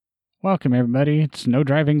Welcome, everybody. It's No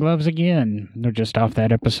Driving Gloves again. They're just off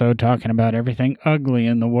that episode talking about everything ugly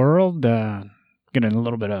in the world. Getting a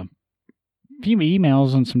little bit of few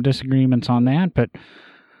emails and some disagreements on that, but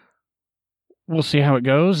we'll see how it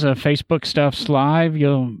goes. Facebook stuff's live. We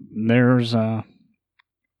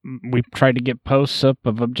tried to get posts up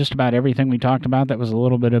of just about everything we talked about that was a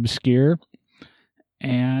little bit obscure,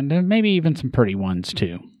 and maybe even some pretty ones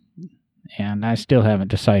too. And I still haven't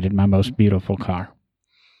decided my most beautiful car.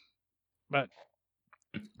 But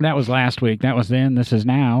that was last week. That was then. This is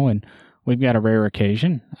now. And we've got a rare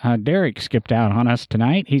occasion. Derek skipped out on us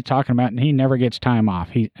tonight. He's talking about he never gets time off.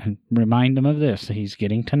 Remind him of this. He's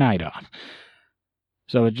getting tonight off.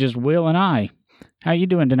 So it's just Will and I. How you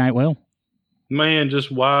doing tonight, Will? Man, just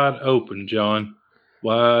wide open, John.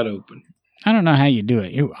 Wide open. I don't know how you do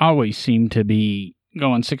it. You always seem to be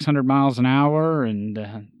going 600 miles an hour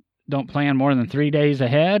and don't plan more than 3 days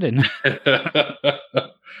ahead. And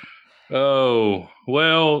oh,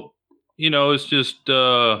 well, it's just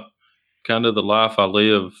kind of the life I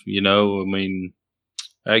live, I mean,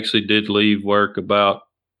 I actually did leave work about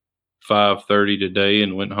 5:30 today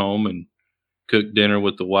and went home and cooked dinner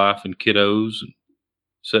with the wife and kiddos and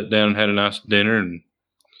sat down and had a nice dinner and,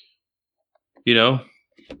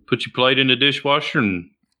 put your plate in the dishwasher and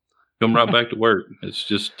come right back to work. It's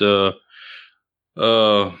just, a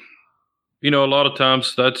lot of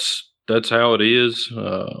times that's how it is.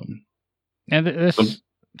 And this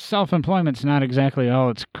self-employment's not exactly all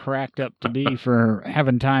it's cracked up to be for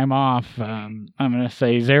having time off. I'm going to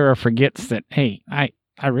say Zara forgets that, hey, I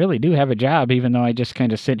really do have a job, even though I just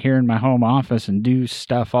kind of sit here in my home office and do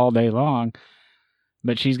stuff all day long.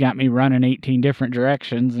 But she's got me running 18 different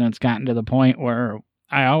directions, and it's gotten to the point where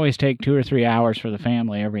I always take 2 or 3 hours for the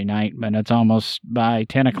family every night, but it's almost by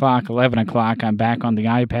 10 o'clock, 11 o'clock, I'm back on the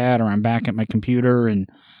iPad or I'm back at my computer and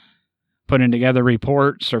putting together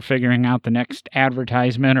reports or figuring out the next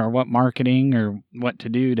advertisement or what marketing or what to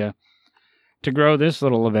do to grow this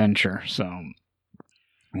little adventure. So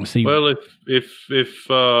we'll see. Well, if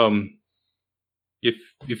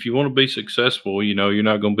you want to be successful, you're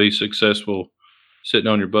not going to be successful sitting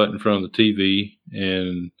on your butt in front of the TV.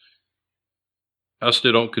 And I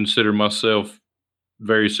still don't consider myself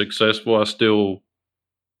very successful. I still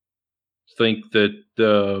think that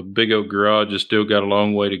the Big Oak Garage has still got a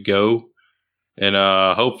long way to go. And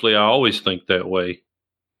hopefully I always think that way.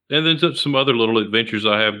 And then some other little adventures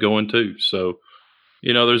I have going too. So,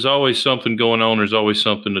 there's always something going on. There's always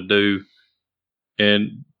something to do.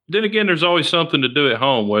 And then again, there's always something to do at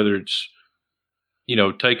home, whether it's,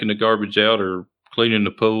 taking the garbage out or cleaning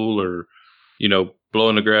the pool or,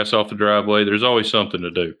 blowing the grass off the driveway. There's always something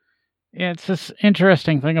to do. Yeah, it's this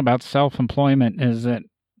interesting thing about self-employment is that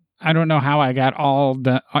I don't know how I got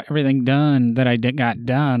everything done that I got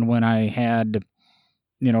done when I had,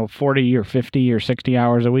 40 or 50 or 60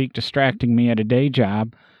 hours a week distracting me at a day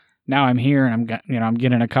job. Now I'm here and I'm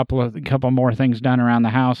getting a couple more things done around the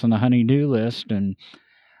house on the honey-do list. And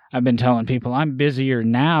I've been telling people I'm busier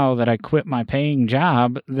now that I quit my paying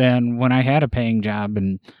job than when I had a paying job.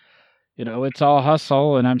 And, it's all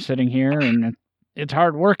hustle and I'm sitting here and it's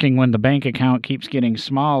hard working when the bank account keeps getting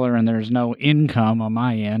smaller and there's no income on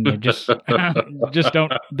my end. It just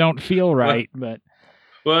don't feel right. But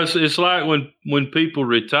it's like when people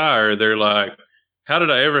retire, they're like, how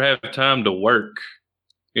did I ever have time to work?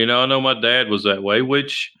 I know my dad was that way,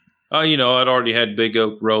 which, I'd already had Big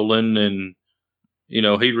Oak rolling and,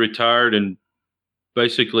 he retired and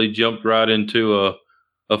basically jumped right into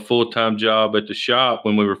a full-time job at the shop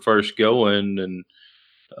when we were first going. And,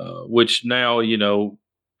 which now,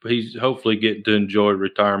 he's hopefully getting to enjoy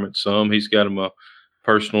retirement some. He's got him a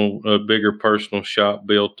bigger personal shop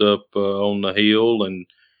built up on the hill. And,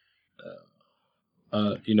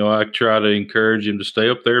 I try to encourage him to stay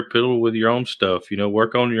up there, piddle with your own stuff,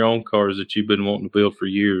 work on your own cars that you've been wanting to build for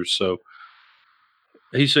years. So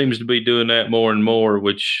he seems to be doing that more and more,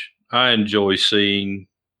 which I enjoy seeing,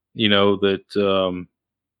 that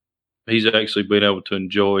he's actually been able to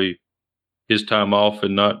enjoy his time off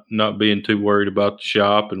and not being too worried about the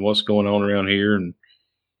shop and what's going on around here. And,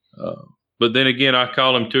 but then again, I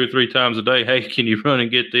call him 2 or 3 times a day. Hey, can you run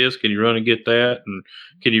and get this? Can you run and get that? And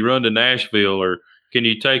can you run to Nashville or can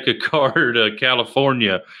you take a car to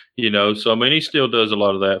California? So, I mean, he still does a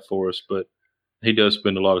lot of that for us, but he does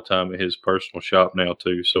spend a lot of time at his personal shop now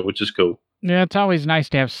too. So, which is cool. Yeah. It's always nice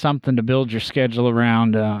to have something to build your schedule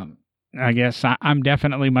around. I guess I'm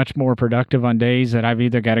definitely much more productive on days that I've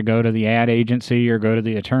either got to go to the ad agency or go to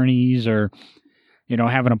the attorneys or,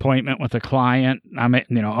 have an appointment with a client.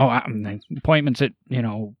 Appointments at,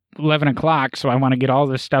 11 o'clock. So I want to get all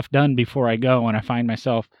this stuff done before I go. And I find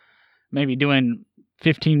myself maybe doing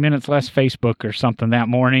 15 minutes less Facebook or something that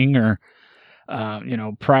morning, or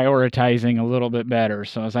prioritizing a little bit better.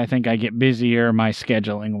 So as I think I get busier, my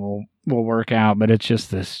scheduling will work out. But it's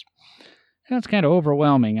just this, it's kind of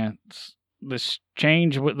overwhelming. This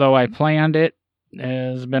change, though I planned it,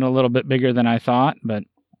 has been a little bit bigger than I thought, but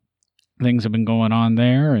things have been going on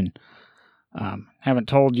there. And haven't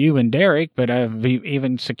told you and Derek, but I've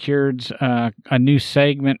even secured a new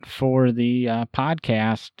segment for the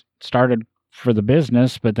podcast. Started for the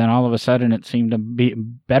business, but then all of a sudden it seemed to be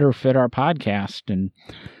better fit our podcast, and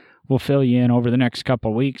we'll fill you in over the next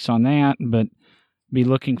couple of weeks on that. But be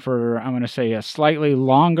looking for, I'm going to say, a slightly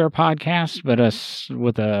longer podcast, but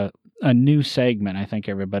with a new segment I think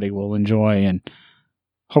everybody will enjoy, and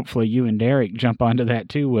hopefully you and Derek jump onto that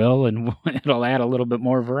too, Will, and it'll add a little bit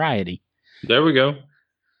more variety. There we go.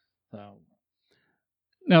 So,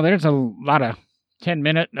 now there's a lot of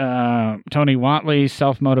 10-minute Tony Watley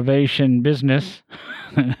self-motivation business.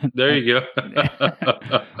 There you go.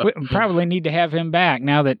 We probably need to have him back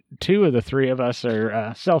now that 2 of the 3 of us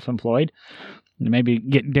are self-employed. Maybe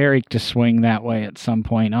get Derek to swing that way at some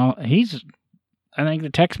point. I think the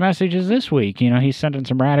text messages this week, he's sending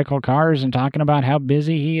some radical cars and talking about how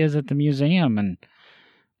busy he is at the museum.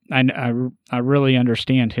 And I really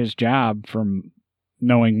understand his job from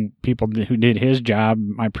knowing people who did his job,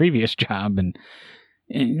 my previous job, and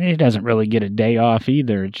he doesn't really get a day off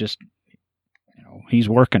either. It's just, he's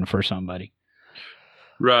working for somebody.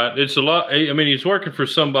 Right. It's a lot. I mean, he's working for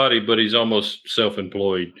somebody, but he's almost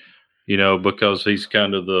self-employed, because he's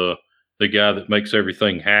kind of the guy that makes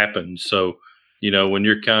everything happen. So, when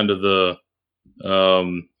you're kind of the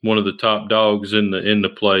one of the top dogs in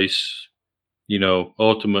the place,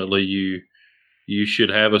 ultimately you should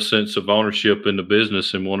have a sense of ownership in the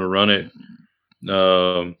business and want to run it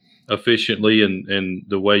efficiently and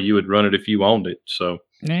the way you would run it if you owned it. So,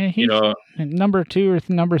 he's number 2 or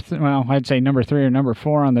number 3. Well, I'd say number 3 or number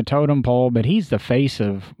 4 on the totem pole, but he's the face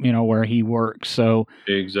of where he works. So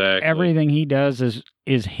exactly everything he does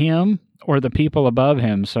is him or the people above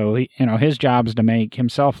him. So his job is to make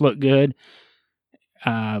himself look good.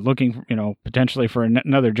 Looking, potentially for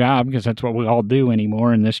another job, because that's what we all do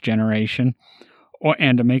anymore in this generation,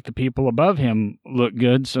 and to make the people above him look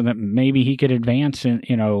good, so that maybe he could advance in,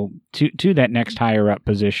 to that next higher up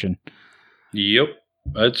position. Yep,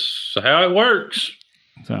 that's how it works.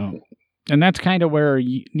 So, and that's kind of where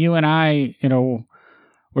you and I,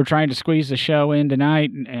 we're trying to squeeze the show in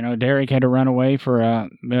tonight. Derek had to run away for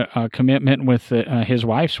a commitment with his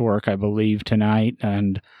wife's work, I believe, tonight,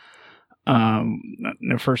 and. One of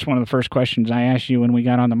the first questions I asked you when we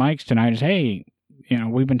got on the mics tonight is, hey,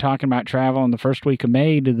 we've been talking about travel in the first week of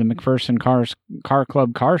May to the McPherson Car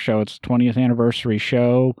Club Car Show. It's the 20th anniversary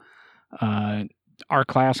show. Our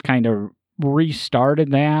class kind of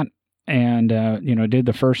restarted that and, did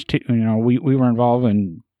the first 2, we were involved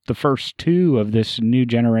in the first 2 of this new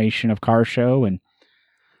generation of car show. And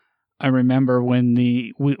I remember when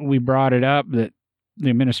we brought it up that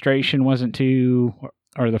the administration wasn't too,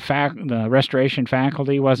 or the restoration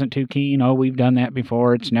faculty wasn't too keen. Oh, we've done that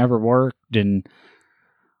before. It's never worked. And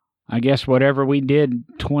I guess whatever we did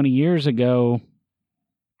 20 years ago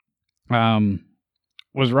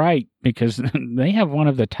was right, because they have one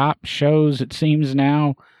of the top shows, it seems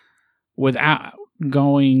now, without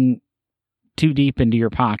going too deep into your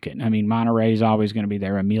pocket. I mean, Monterey's always going to be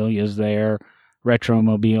there. Amelia's there.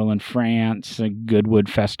 Retromobile in France, Goodwood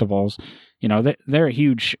festivals. They're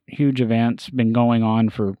huge, huge events, been going on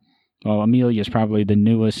for, well, Amelia's probably the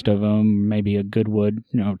newest of them, maybe a Goodwood,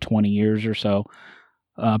 20 years or so.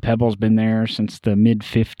 Pebble's been there since the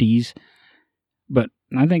mid-50s. But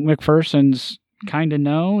I think McPherson's kind of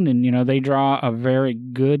known, and, they draw a very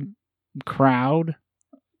good crowd,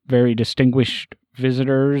 very distinguished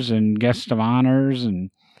visitors and guests of honors. And,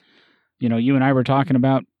 you and I were talking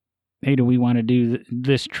about, hey, do we want to do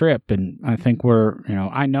this trip? And I think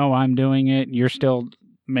I know I'm doing it. You're still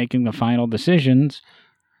making the final decisions.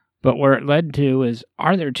 But where it led to is,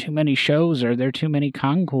 are there too many shows? Are there too many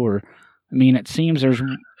concours? I mean, it seems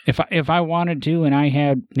if I wanted to and I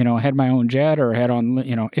had my own jet or had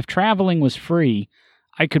on, if traveling was free,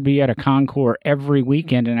 I could be at a concours every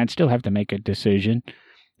weekend and I'd still have to make a decision.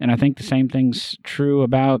 And I think the same thing's true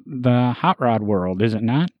about the hot rod world, is it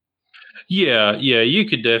not? Yeah, you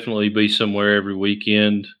could definitely be somewhere every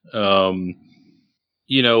weekend. Even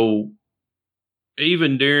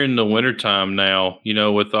during the wintertime now,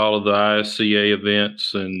 with all of the ISCA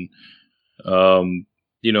events and,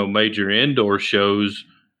 major indoor shows,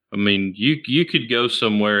 I mean, you could go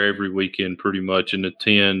somewhere every weekend pretty much and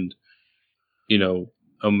attend, a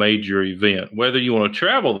major event. Whether you want to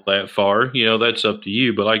travel that far, that's up to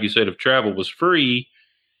you. But like you said, if travel was free,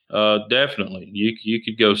 Definitely, you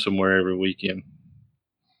could go somewhere every weekend.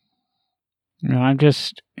 I'm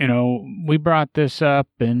just, we brought this up,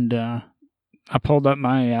 and I pulled up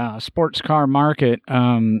my sports car market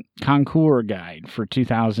concours guide for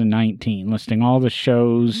 2019, listing all the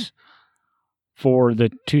shows for the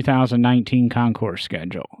 2019 concours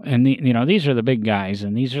schedule. And these are the big guys,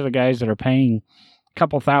 and these are the guys that are paying a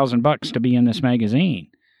couple $1,000 to be in this magazine.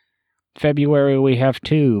 February we have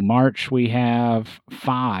 2, March we have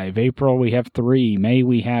 5, April we have 3, May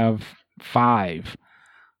we have 5,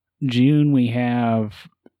 June we have,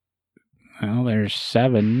 there's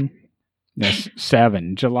 7. That's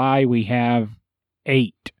 7. July we have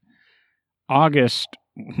 8. August,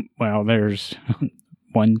 there's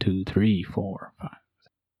 1, 2, 3, 4, 5.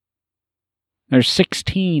 There's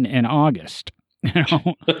 16 in August. We've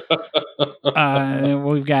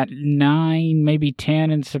got 9, maybe 10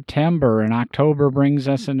 in September, and October brings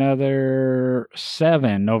us another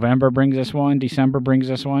 7. November brings us 1. December brings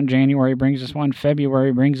us 1. January brings us 1.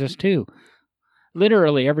 February brings us 2.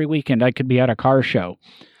 Literally every weekend I could be at a car show.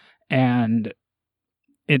 And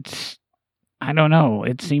I don't know,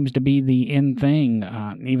 it seems to be the in thing.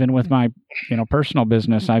 Even with my, personal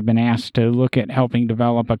business, I've been asked to look at helping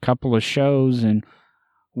develop a couple of shows, and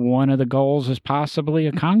one of the goals is possibly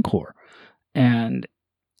a concours. And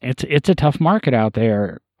it's a tough market out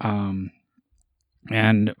there. And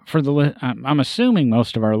I'm assuming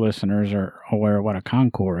most of our listeners are aware of what a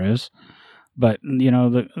concours is. But,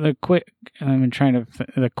 the quick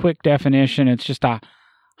definition, it's just a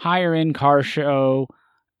higher end car show.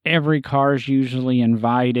 Every car is usually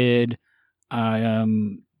invited.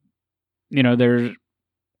 It's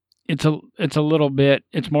a little bit,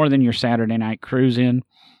 it's more than your Saturday night cruise-in.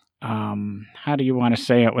 How do you want to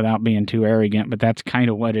say it without being too arrogant? But that's kind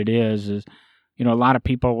of what it is, a lot of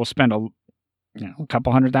people will spend a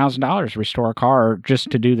couple $100,000 to restore a car just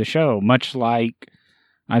to do the show, much like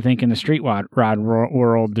I think in the street rod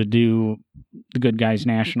world to do the Good Guys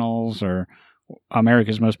Nationals or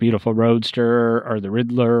America's Most Beautiful Roadster or the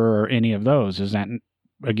Riddler or any of those. Is that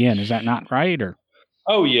not right? Or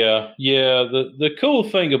oh yeah. The cool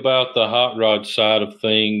thing about the hot rod side of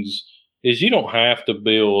things is you don't have to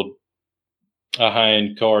build a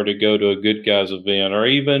high-end car to go to a Good Guys event, or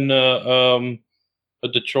even a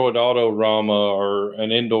Detroit Autorama or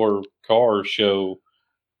an indoor car show.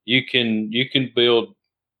 You can build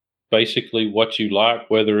basically what you like,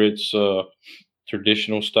 whether it's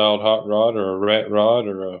traditional styled hot rod or a rat rod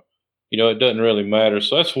or it doesn't really matter.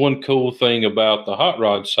 So that's one cool thing about the hot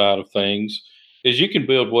rod side of things is you can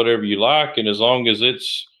build whatever you like, and as long as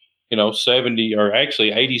it's 70 or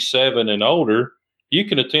actually 87 and older, you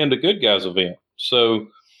can attend a Good Guys event. So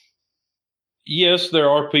yes, there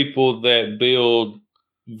are people that build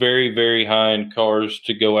very, very high-end cars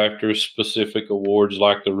to go after specific awards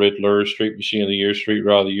like the Riddler, Street Machine of the Year, Street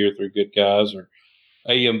Rod of the Year through Good Guys, or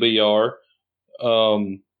AMBR.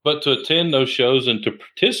 But to attend those shows and to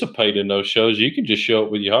participate in those shows, you can just show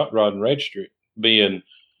up with your hot rod and registry. Being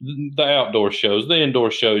the outdoor shows, the indoor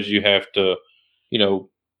shows you have to,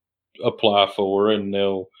 apply for, and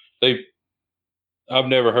I've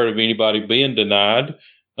never heard of anybody being denied.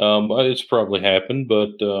 It's probably happened,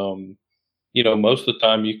 but most of the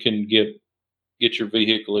time you can get your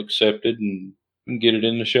vehicle accepted and get it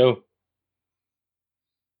in the show.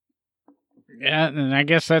 Yeah, and I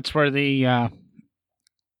guess that's where the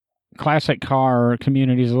classic car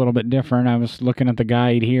community is a little bit different. I was looking at the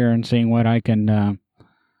guide here and seeing what I can,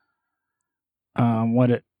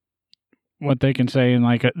 what they can say in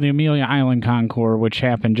like the Amelia Island Concours, which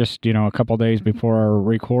happened just a couple days before our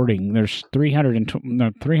recording. There's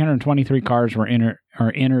 323 cars are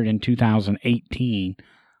entered in 2018,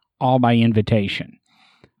 all by invitation.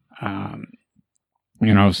 Some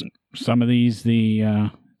of these the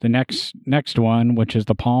next one, which is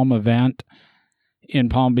the Palm event in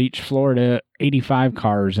Palm Beach, Florida, 85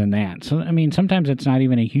 cars in that. So sometimes it's not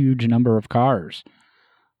even a huge number of cars.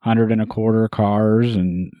 125 cars,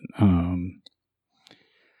 and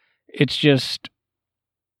it's just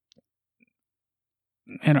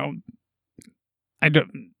I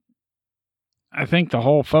think the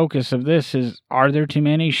whole focus of this is: are there too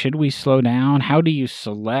many? Should we slow down? How do you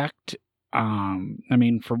select?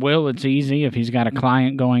 For Will, it's easy if he's got a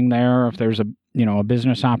client going there, if there's a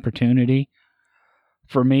business opportunity.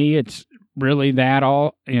 For me, it's really that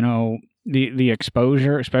all the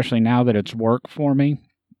exposure, especially now that it's work for me.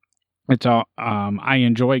 It's all, I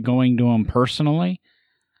enjoy going to them personally,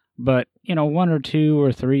 but 1 or 2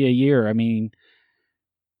 or 3 a year.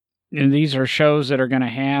 These are shows that are going to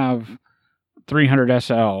have 300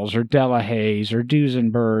 SLs or Delahayes or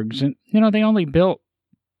Duesenbergs, and they only built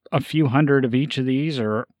a few hundred of each of these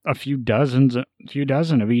or a few dozen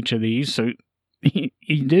of each of these. So you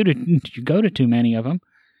go to too many of them,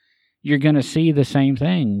 you're going to see the same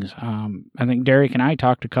things. I think Derek and I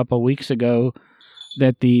talked a couple of weeks ago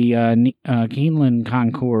that the Keeneland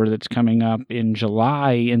Concours that's coming up in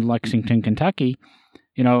July in Lexington, Kentucky,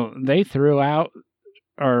 they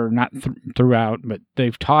but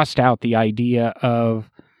they've tossed out the idea of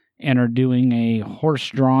and are doing a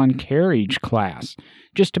horse-drawn carriage class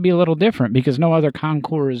just to be a little different because no other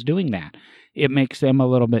concours is doing that. It makes them a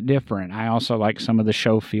little bit different. I also like some of the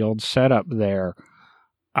show field setup there.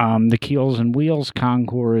 The Keels and Wheels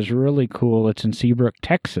Concours is really cool. It's in Seabrook,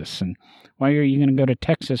 Texas. And why are you going to go to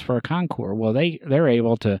Texas for a concours? Well, they're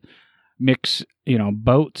able to mix,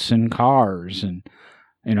 boats and cars and,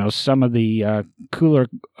 some of the cooler,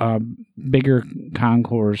 bigger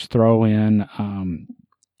concours throw in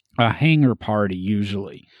a hangar party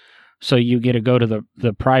usually. So you get to go to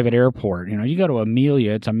the private airport. You go to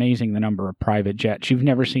Amelia, it's amazing the number of private jets. You've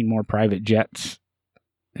never seen more private jets.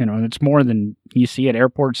 It's more than you see at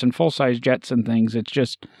airports and full-size jets and things.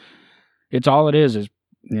 It's all it is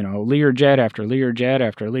Learjet after Learjet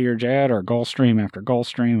after Learjet or Gulfstream after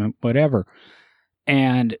Gulfstream, whatever.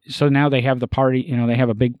 And so now they have the party, they have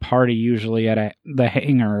a big party usually at the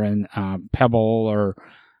hangar in Pebble or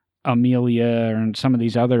Amelia and some of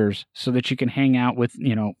these others so that you can hang out with,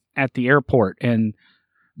 at the airport. And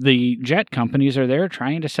the jet companies are there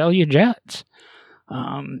trying to sell you jets.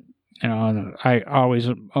 I always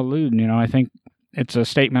allude, I think it's a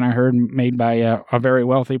statement I heard made by a very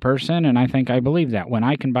wealthy person, and I think I believe that. When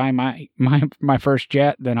I can buy my first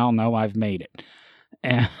jet, then I'll know I've made it.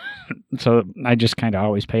 And so I just kind of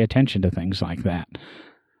always pay attention to things like that.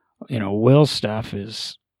 Will stuff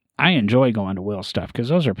is... I enjoy going to Will stuff because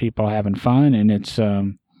those are people having fun, and it's...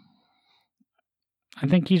 I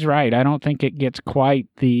think he's right. I don't think it gets quite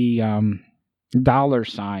the dollar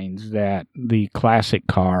signs that the classic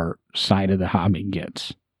car side of the hobby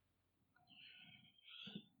gets.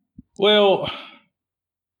 Well,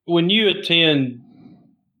 when you attend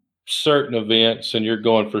certain events and you're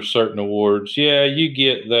going for certain awards, yeah, you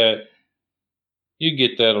get that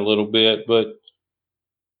a little bit, but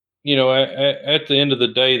at the end of the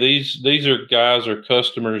day, these are guys or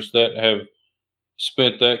customers that have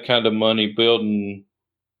spent that kind of money building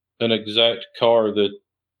an exact car that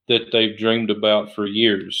they've dreamed about for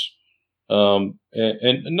years. And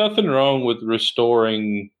nothing wrong with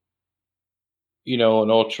restoring,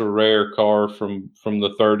 an ultra rare car from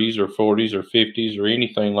the 30s or 40s or 50s or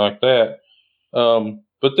anything like that.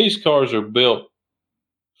 But these cars are built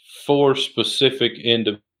for specific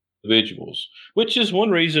individuals, which is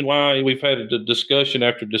one reason why we've had a discussion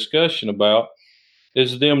after discussion about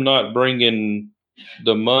is them not bringing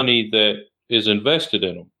the money that is invested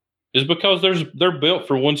in them, is because they're built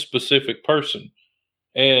for one specific person.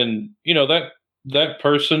 And, that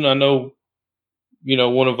person, I know,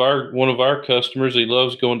 one of our customers, he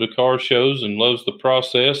loves going to car shows and loves the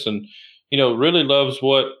process and, really loves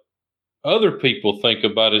what other people think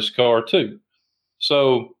about his car too.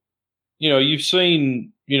 So, you've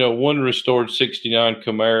seen, one restored 69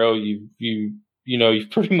 Camaro,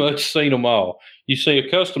 you've pretty much seen them all. You see a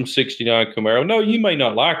custom 69 Camaro. No, you may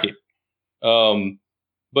not like it.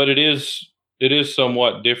 But it is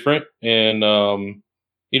somewhat different and,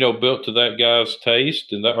 built to that guy's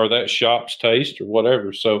taste and that shop's taste or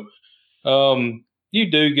whatever. So,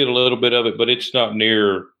 you do get a little bit of it, but it's not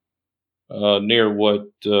near what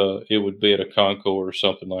it would be at a Concours or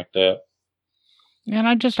something like that. And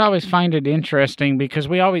I just always find it interesting because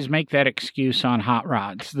we always make that excuse on hot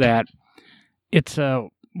rods that it's a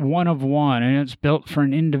one of one and it's built for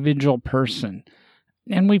an individual person.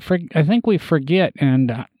 And I think we forget,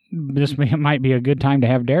 and this might be a good time to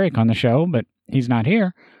have Derek on the show, but he's not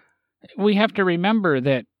here. We have to remember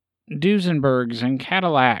that Duesenbergs and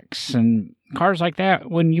Cadillacs and cars like that,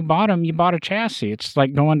 when you bought them, you bought a chassis. It's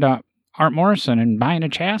like going to Art Morrison and buying a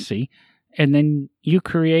chassis, and then you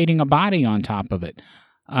creating a body on top of it.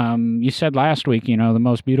 You said last week, the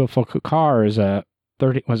most beautiful car is a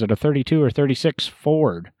 32 or 36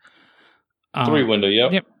 Ford? 3-window,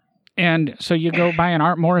 yep. Yep. And so you go buy an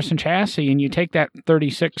Art Morrison chassis and you take that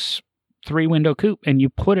 36 3-window coupe and you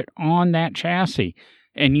put it on that chassis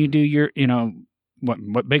and you do your,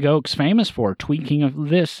 what Big Oak's famous for, tweaking of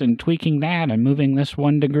this and tweaking that and moving this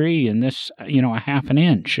 1 degree and this, a half an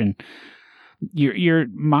inch. And you're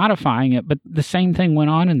modifying it. But the same thing went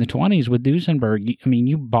on in the 20s with Duesenberg.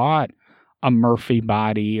 You bought a Murphy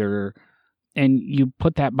body and you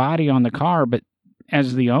put that body on the car, but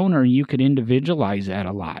as the owner, you could individualize that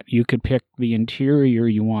a lot. You could pick the interior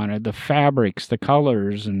you wanted, the fabrics, the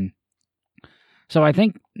colors, and So I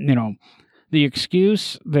think, the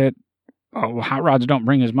excuse that hot rods don't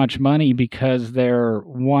bring as much money because they're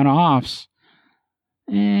one-offs,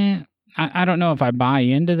 I don't know if I buy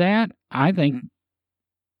into that. I think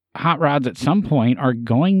hot rods at some point are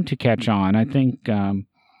going to catch on. I think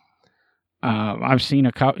I've seen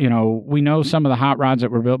a couple, we know some of the hot rods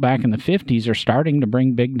that were built back in the 50s are starting to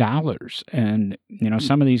bring big dollars. And,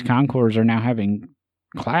 some of these Concours are now having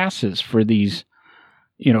classes for these,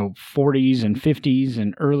 40s and 50s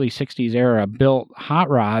and early 60s era built hot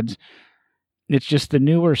rods. It's just the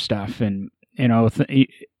newer stuff. And, I think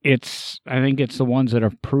it's the ones that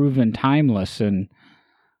have proven timeless. And,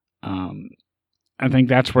 I think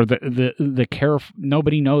that's where the care.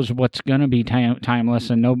 Nobody knows what's going to be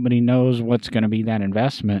timeless, and nobody knows what's going to be that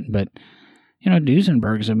investment. But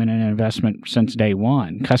Duesenbergs have been an investment since day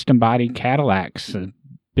one. Custom body Cadillacs have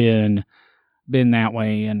been that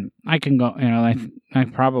way, and I can go. I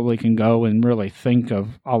probably can go and really think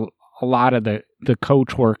of a lot of the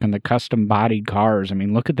coach work and the custom bodied cars. I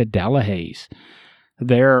mean, look at the Delahaye's.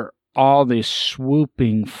 They're all this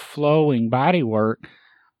swooping, flowing body work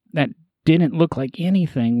that didn't look like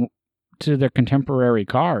anything to their contemporary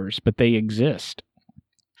cars, but they exist.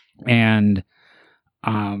 And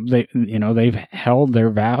they've held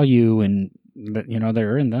their value, and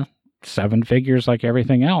they're in the seven figures like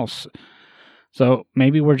everything else. So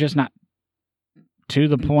maybe we're just not to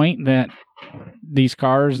the point that these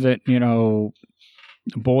cars that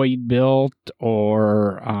Boyd built,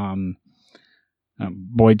 or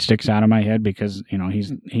Boyd sticks out of my head because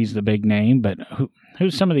he's the big name, but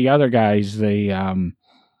who's some of the other guys? Well,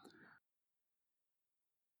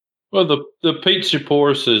 the Pizza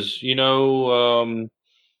Porsches,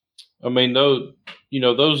 I mean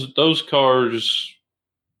those cars,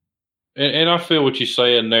 and I feel what you're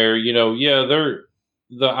saying there. Yeah, they're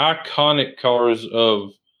the iconic cars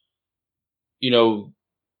of the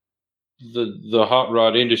hot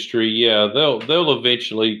rod industry. Yeah, they'll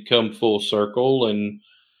eventually come full circle, and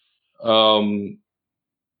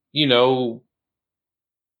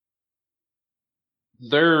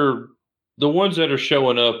they're the ones that are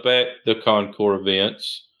showing up at the Concours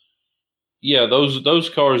events. Yeah, those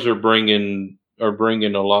cars are bringing a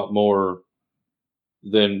lot more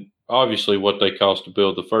than obviously what they cost to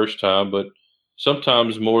build the first time, but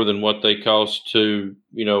sometimes more than what they cost to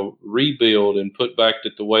rebuild and put back to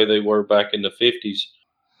the way they were back in the 50s.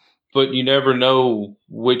 But you never know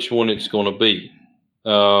which one it's going to be.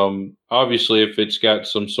 Obviously, if it's got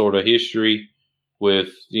some sort of history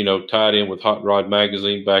with, tied in with Hot Rod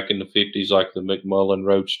Magazine back in the 50s, like the McMullen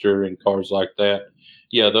Roadster and cars like that.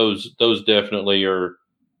 Yeah, those definitely are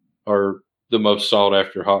the most sought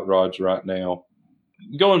after hot rods right now.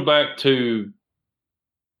 Going back to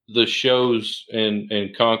the shows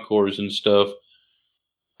and concours and stuff,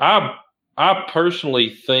 I personally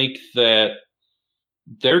think that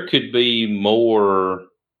there could be more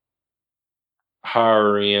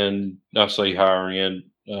higher end. I say higher end.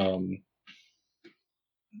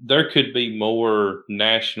 There could be more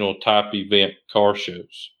national type event car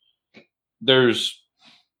shows. There's,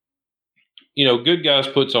 Good Guys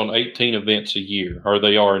puts on 18 events a year, or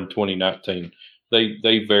they are in 2019.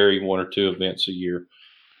 They vary one or two events a year.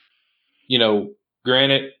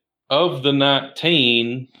 Granted, of the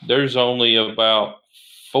 19, there's only about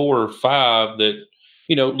 4 or 5 that,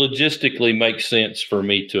 logistically make sense for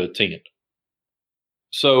me to attend.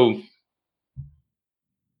 So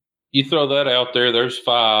you throw that out there, there's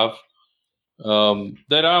 5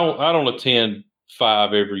 that I don't attend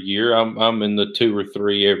 5 every year. I'm in the 2 or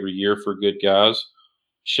 3 every year for Good Guys.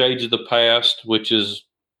 Shades of the Past, which has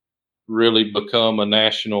really become a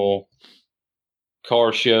national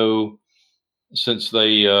car show since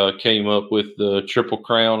they came up with the Triple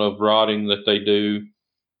Crown of rodding that they do.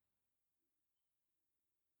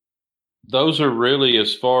 Those are really,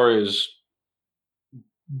 as far as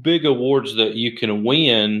big awards that you can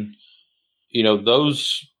win,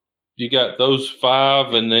 those, you got those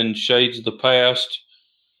 5 and then Shades of the Past.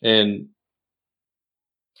 And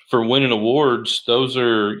for winning awards, those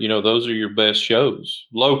are your best shows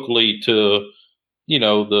locally to,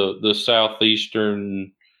 the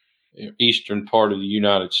southeastern eastern part of the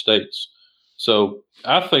United States. So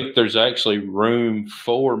I think there's actually room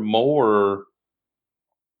for more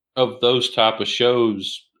of those type of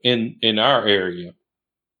shows in our area.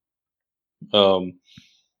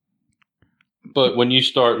 But when you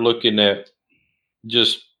start looking at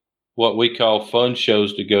just what we call fun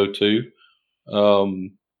shows to go to,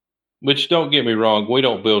 which, don't get me wrong, we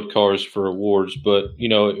don't build cars for awards, but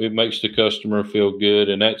it makes the customer feel good,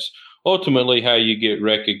 and that's ultimately how you get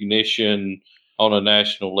recognition on a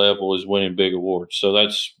national level, is winning big awards. So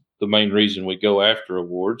that's the main reason we go after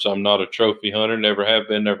awards. I'm not a trophy hunter, never have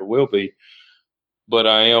been, never will be, but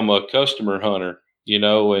I am a customer hunter,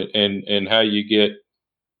 and how you get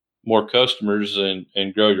more customers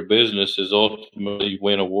and grow your business is ultimately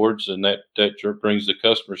win awards, and that brings the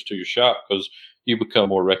customers to your shop because you become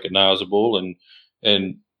more recognizable,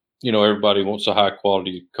 and everybody wants a high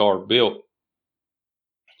quality car built.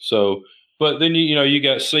 So, but then you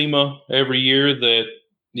got SEMA every year that,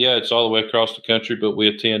 it's all the way across the country, but we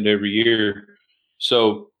attend every year.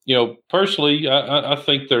 So, personally, I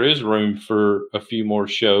think there is room for a few more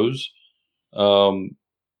shows. I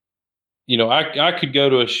could go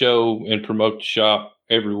to a show and promote the shop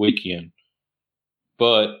every weekend,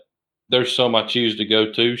 but there's some I choose to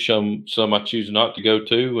go to, some I choose not to go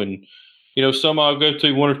to, and some I'll go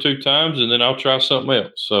to one or two times, and then I'll try something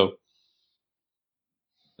else. So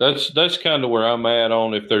that's kind of where I'm at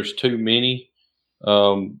on if there's too many.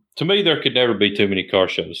 To me, there could never be too many car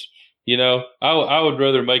shows. I would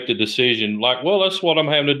rather make the decision like, well, that's what I'm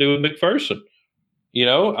having to do with McPherson.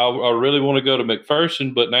 I really want to go to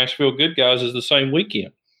McPherson, but Nashville Good Guys is the same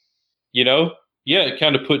weekend. It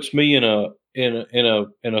kind of puts me in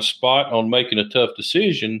a spot on making a tough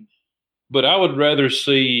decision. But I would rather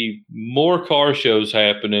see more car shows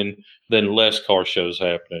happening than less car shows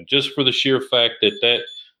happening, just for the sheer fact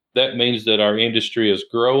that means that our industry is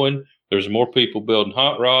growing. There's more people building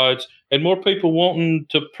hot rods and more people wanting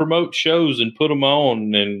to promote shows and put them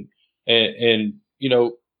on. And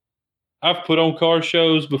I've put on car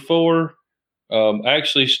shows before.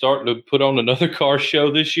 Actually starting to put on another car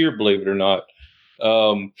show this year, believe it or not.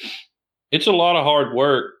 It's a lot of hard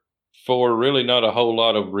work for really not a whole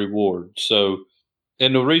lot of reward. So,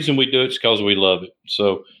 and the reason we do it is because we love it.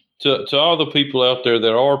 So to all the people out there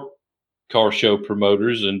that are car show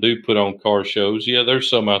promoters and do put on car shows, there's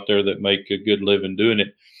some out there that make a good living doing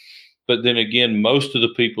it. But then again, most of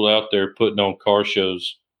the people out there putting on car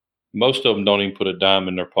shows, most of them don't even put a dime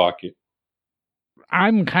in their pocket.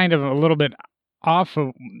 I'm kind of a little bit off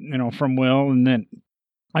of, from Will, and then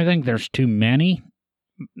I think there's too many.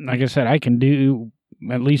 Like I said, I can do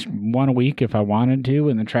at least one a week if I wanted to,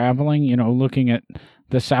 and the traveling, looking at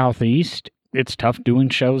the Southeast, it's tough doing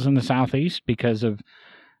shows in the Southeast because of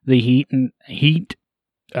the heat,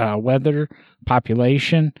 weather,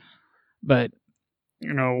 population. But,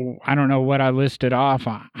 I don't know what I listed off,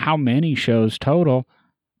 how many shows total.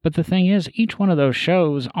 But the thing is, each one of those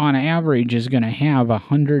shows, on average, is going to have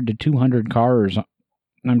 100 to 200 cars.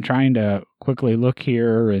 I'm trying to quickly look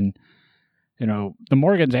here, and, the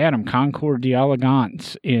Morgan's Adam Concours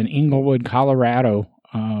d'Elegance in Englewood, Colorado.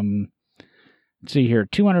 Let's see here,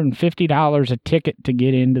 $250 a ticket to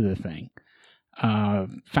get into the thing.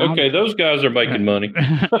 Okay, those guys are making money.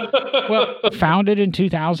 Well, founded in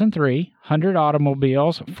 2003, 100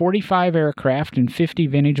 automobiles, 45 aircraft, and 50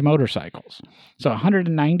 vintage motorcycles. So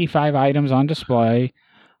 195 items on display.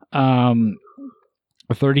 A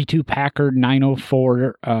 32 Packard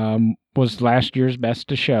 904 was last year's best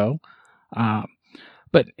to show.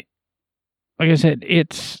 But like I said,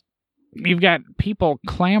 you've got people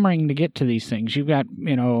clamoring to get to these things. You've got,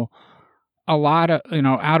 a lot of,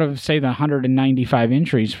 out of, say, the 195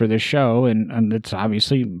 entries for this show, and it's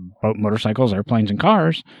obviously motorcycles, airplanes, and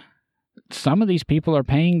cars, some of these people are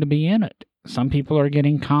paying to be in it. Some people are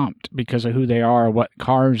getting comped because of who they are, what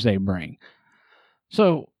cars they bring.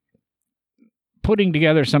 So putting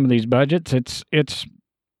together some of these budgets, it's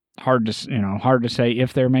hard to say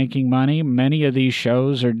if they're making money. Many of these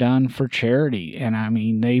shows are done for charity, and I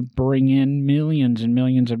mean, they bring in millions and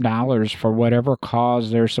millions of dollars for whatever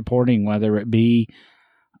cause they're supporting, whether it be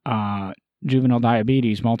juvenile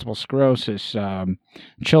diabetes, multiple sclerosis,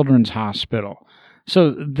 children's hospital.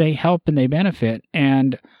 So they help and they benefit.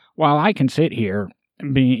 And while I can sit here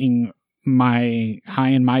being my high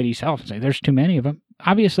and mighty self and say there's too many of them,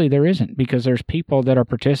 obviously there isn't, because there's people that are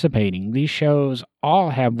participating. These shows all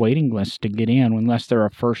have waiting lists to get in unless they're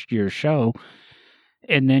a first-year show.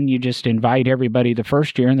 And then you just invite everybody the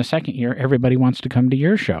first year, and the second year, everybody wants to come to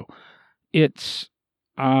your show. It's,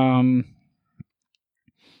 like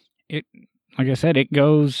I said, it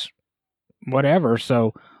goes whatever.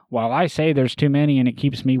 So while I say there's too many and it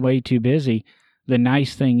keeps me way too busy, the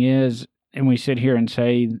nice thing is, and we sit here and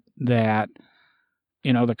say that,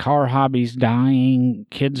 the car hobby's dying,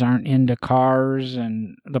 kids aren't into cars,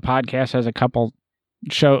 and the podcast has a couple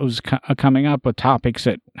shows coming up with topics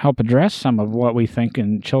that help address some of what we think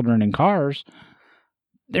in children and cars.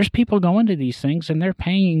 There's people going to these things, and they're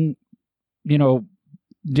paying,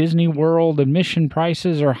 Disney World admission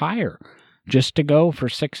prices or higher just to go for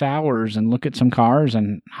 6 hours and look at some cars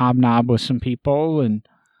and hobnob with some people, and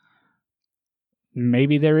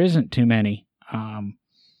maybe there isn't too many.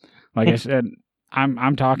 like I said,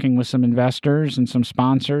 I'm talking with some investors and some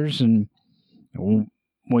sponsors, and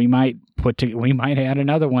we might add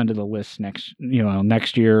another one to the list next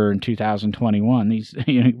year in 2021. These,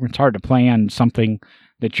 it's hard to plan something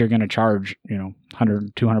that you're going to charge, $100,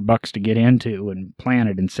 $200 to get into and plan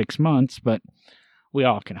it in 6 months, but we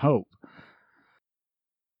all can hope.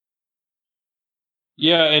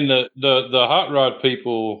 Yeah, and the hot rod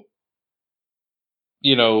people,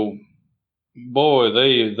 boy,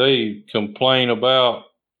 they complain about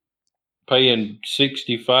paying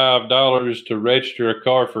 $65 to register a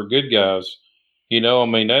car for Good Guys.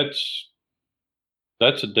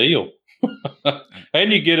 That's a deal.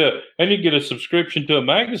 and you get a subscription to a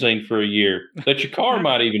magazine for a year that your car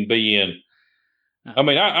might even be in.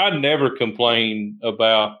 I never complain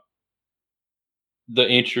about the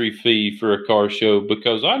entry fee for a car show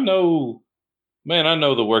because I know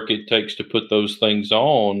the work it takes to put those things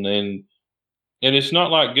on, and it's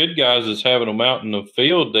not like Good Guys is having them out in the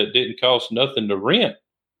field that didn't cost nothing to rent.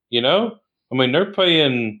 They're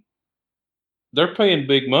paying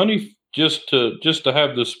big money just to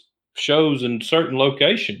have the shows in certain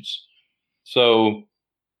locations. So,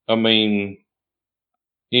 anyway,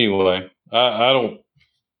 I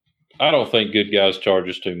don't think Good Guys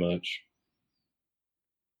charges too much.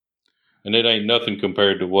 And it ain't nothing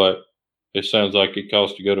compared to what it sounds like it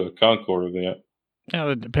costs to go to a Concord event.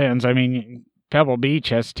 Well, it depends. Pebble Beach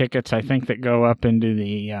has tickets, I think, that go up into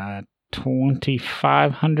the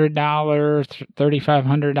 $2,500,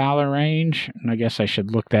 $3,500 range. And I guess I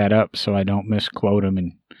should look that up so I don't misquote them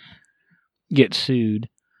and get sued.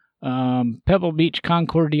 Pebble Beach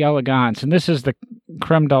Concours d'Elegance. And this is the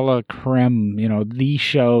creme de la creme, the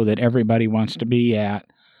show that everybody wants to be at.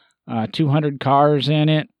 200 cars in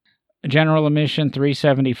it. General admission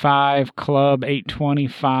 $375, club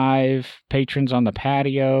 $825, patrons on the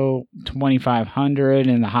patio $2,500,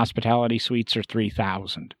 and the hospitality suites are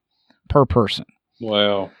 $3,000 per person.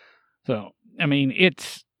 Wow. So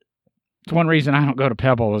it's one reason I don't go to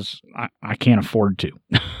Pebble is I can't afford to.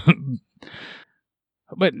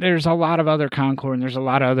 But there's a lot of other Concours and there's a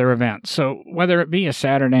lot of other events. So whether it be a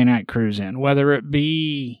Saturday night cruise in, whether it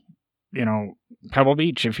be Pebble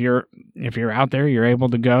Beach, if you're out there, you're able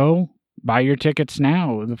to go, buy your tickets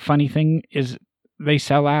now. The funny thing is they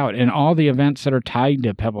sell out, and all the events that are tied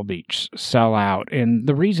to Pebble Beach sell out. And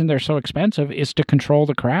the reason they're so expensive is to control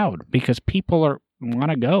the crowd, because people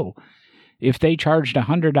want to go. If they charged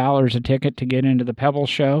 $100 a ticket to get into the Pebble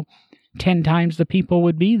show, 10 times the people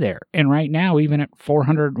would be there. And right now, even at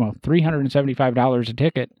 $375 a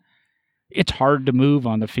ticket, it's hard to move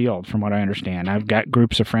on the field, from what I understand. I've got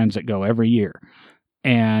groups of friends that go every year,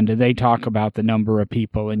 and they talk about the number of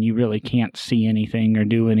people, and you really can't see anything or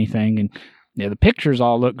do anything. And the pictures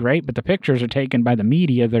all look great, but the pictures are taken by the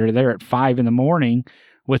media that are there at 5 a.m.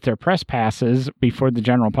 with their press passes before the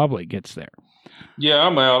general public gets there. Yeah,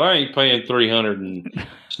 I'm out. I ain't paying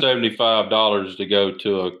 $375 to go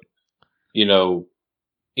to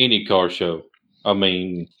any car show.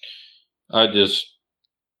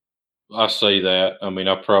 I say that.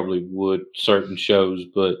 I probably would certain shows,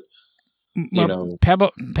 but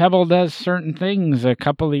Pebble does certain things. A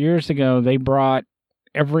couple of years ago, they brought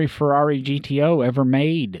every Ferrari GTO ever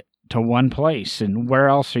made to one place, and where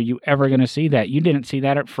else are you ever going to see that? You didn't see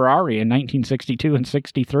that at Ferrari in 1962 and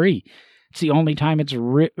 63. It's the only time it's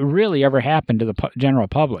really ever happened to the general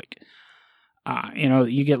public.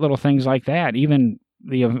 You get little things like that. Even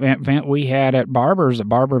the event we had at Barber's, the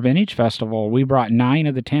Barber Vintage Festival, we brought 9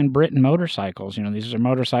 of the 10 Britain motorcycles. These are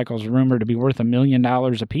motorcycles rumored to be worth $1 million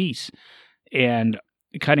a piece, and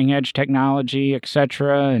cutting edge technology,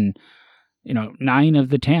 etc. And 9 of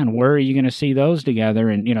the 10. Where are you going to see those together?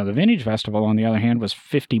 And the Vintage Festival, on the other hand, was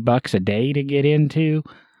 $50 a day to get into,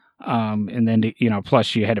 and then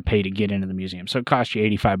plus you had to pay to get into the museum, so it cost you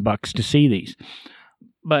 $85 to see these.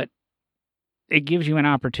 But it gives you an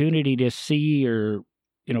opportunity to see, or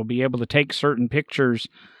be able to take certain pictures,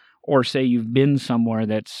 or say you've been somewhere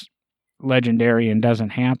that's legendary and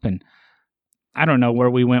doesn't happen. I don't know where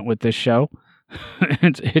we went with this show.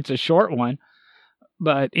 It's a short one,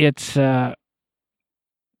 but it's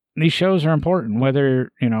these shows are important.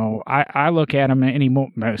 Whether I look at them anymore,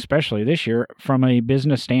 especially this year, from a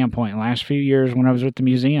business standpoint. Last few years when I was with the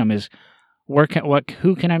museum, is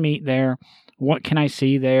who can I meet there, what can I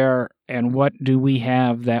see there, and what do we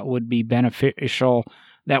have that would be beneficial,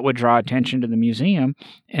 that would draw attention to the museum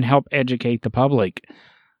and help educate the public.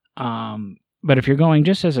 But if you're going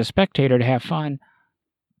just as a spectator to have fun,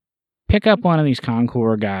 pick up one of these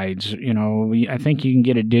Concours guides. I think you can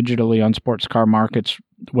get it digitally on Sports Car Market's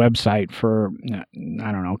website for,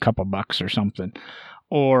 I don't know, a couple bucks or something.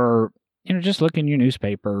 Or just look in your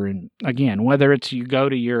newspaper. And again, whether it's you go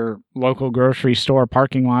to your local grocery store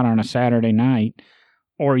parking lot on a Saturday night,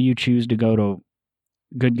 or you choose to go to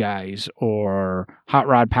Good Guys or Hot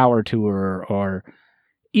Rod Power Tour or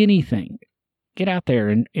anything, get out there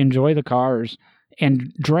and enjoy the cars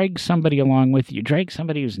and drag somebody along with you. Drag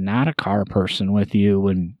somebody who's not a car person with you.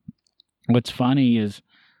 And what's funny is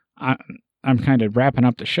I'm kind of wrapping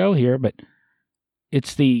up the show here, but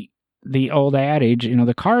it's the old adage,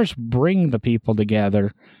 the cars bring the people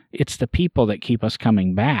together. It's the people that keep us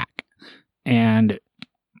coming back. And,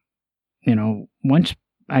 once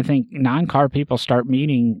I think non-car people start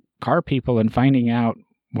meeting car people and finding out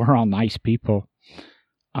we're all nice people,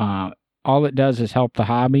 all it does is help the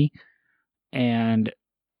hobby and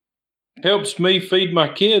helps me feed my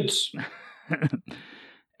kids.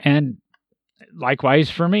 And likewise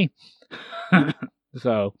for me.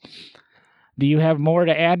 So, do you have more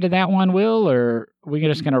to add to that one, Will, or are we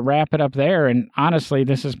just going to wrap it up there? And honestly,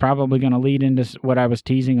 this is probably going to lead into what I was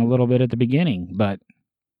teasing a little bit at the beginning, but.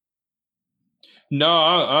 No,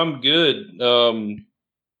 I'm good.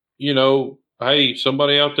 Hey,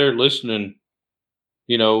 somebody out there listening,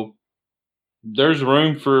 there's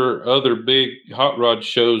room for other big hot rod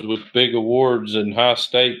shows with big awards and high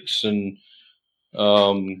stakes, and,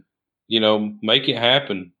 make it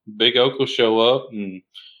happen. Big Oak will show up, and,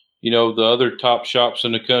 the other top shops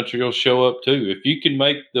in the country will show up too. If you can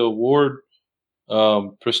make the award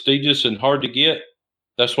prestigious and hard to get,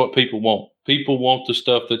 that's what people want. People want the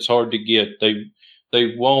stuff that's hard to get.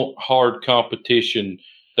 They want hard competition.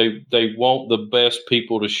 They want the best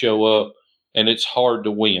people to show up, and it's hard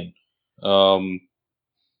to win.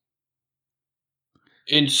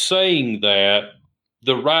 In saying that,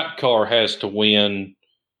 the right car has to win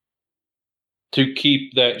to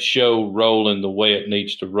keep that show rolling the way it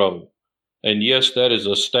needs to roll. And yes, that is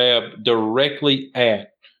a stab directly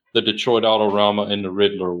at the Detroit Autorama and the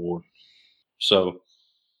Riddler Award. So.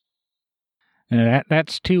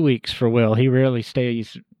 That's 2 weeks for Will. He rarely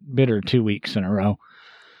stays bitter 2 weeks in a row.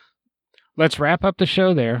 Let's wrap up the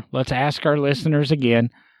show there. Let's ask our listeners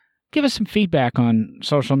again. Give us some feedback on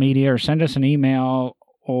social media or send us an email,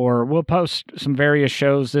 or we'll post some various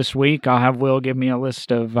shows this week. I'll have Will give me a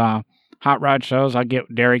list of hot rod shows. I'll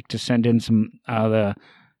get Derek to send in some the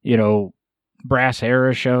brass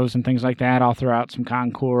era shows and things like that. I'll throw out some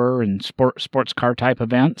concours and sports car type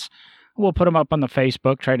events. We'll put them up on the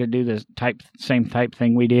Facebook, try to do the same type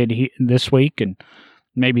thing we did this week, and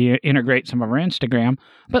maybe integrate some of our Instagram.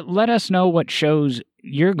 But let us know what shows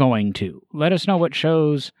you're going to. Let us know what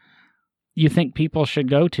shows you think people should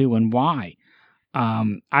go to and why.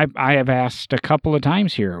 I have asked a couple of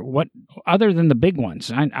times here, what other than the big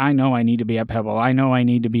ones? I know I need to be at Pebble. I know I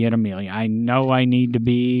need to be at Amelia. I know I need to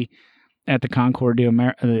be at the Concours de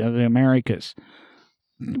the Americas.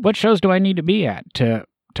 What shows do I need to be at to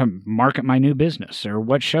market my new business? Or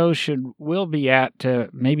what shows should Will be at to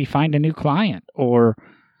maybe find a new client? Or,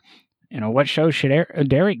 what shows should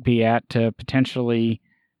Derek be at to potentially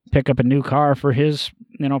pick up a new car for his,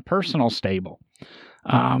 personal stable?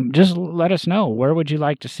 Just let us know. Where would you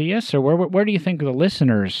like to see us? Or where do you think the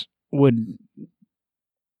listeners would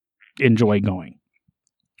enjoy going?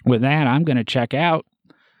 With that, I'm going to check out.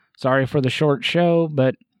 Sorry for the short show,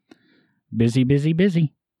 but busy.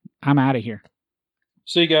 I'm out of here.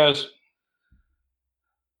 See you guys.